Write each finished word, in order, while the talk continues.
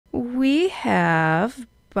we have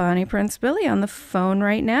Bonnie Prince Billy on the phone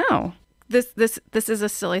right now. This is a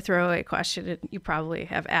silly throwaway question. You probably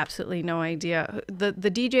have absolutely no idea. The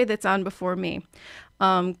DJ that's on before me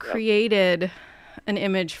created an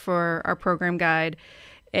image for our program guide,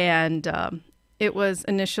 and it was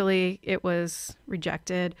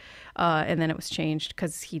rejected, and then it was changed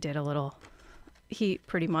because he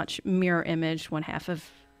pretty much mirror imaged one half of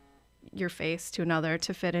your face to another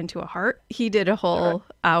to fit into a heart. He did a whole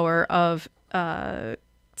hour of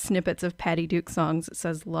snippets of Patty Duke songs that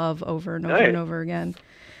says love over and over and over again.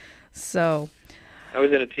 So I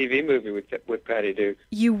was in a TV movie with Patty Duke.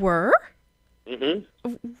 You were? Mm-hmm.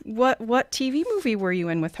 What TV movie were you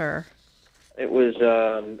in with her? It was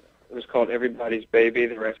called Everybody's Baby: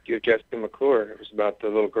 The Rescue of Jessica McClure. It was about the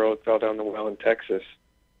little girl that fell down the well in Texas.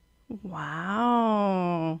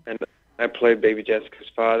 Wow. And I played baby Jessica's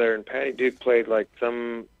father, and Patty Duke played like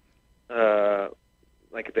some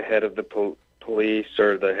like the head of the police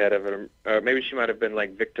or the head of it. Maybe she might have been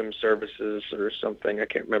like victim services or something. I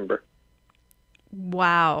can't remember.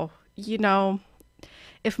 Wow. You know,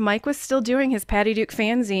 if Mike was still doing his Patty Duke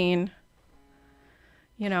fanzine,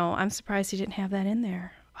 you know, I'm surprised he didn't have that in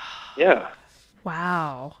there. Yeah.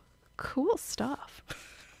 Wow. Cool stuff.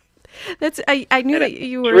 I knew that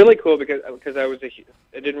you were... It's really cool because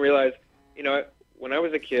I didn't realize, you know, when I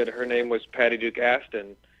was a kid, her name was Patty Duke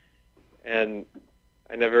Aston, and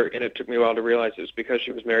it took me a while to realize it was because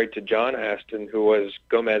she was married to John Aston, who was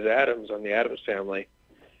Gomez Addams on the Addams Family,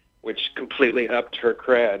 which completely upped her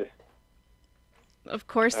cred. Of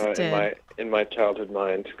course it did. In my childhood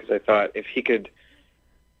mind, because I thought if he could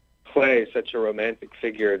play such a romantic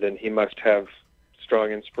figure, then he must have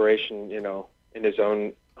strong inspiration, you know, in his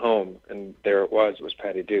own home, and there it was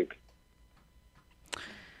Patty Duke.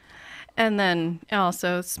 And then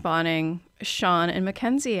also spawning Sean and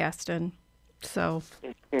Mackenzie Aston. So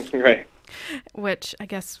right. Which I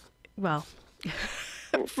guess, well,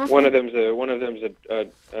 one of them's a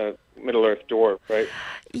Middle Earth dwarf, right?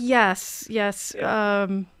 Yes. Yeah.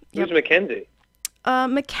 Who's Mackenzie?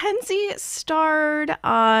 Mackenzie starred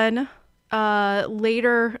on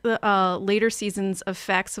later seasons of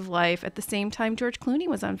Facts of Life at the same time George Clooney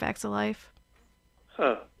was on Facts of Life.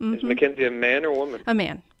 Huh. Mm-hmm. Is Mackenzie a man or woman? A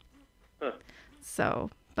man. Huh.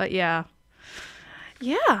 So, but yeah.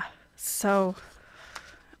 So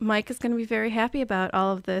Mike is going to be very happy about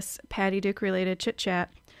all of this Patty Duke related chit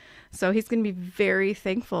chat. So he's going to be very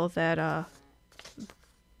thankful that I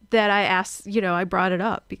asked, you know, I brought it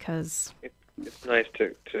up because it's nice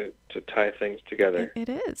to tie things together. It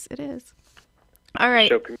is. All right.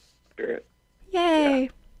 Show community spirit. Yay. Yeah.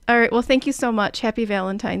 All right. Well, thank you so much. Happy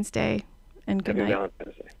Valentine's Day and good night. Happy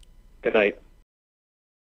Valentine's Day. Good night.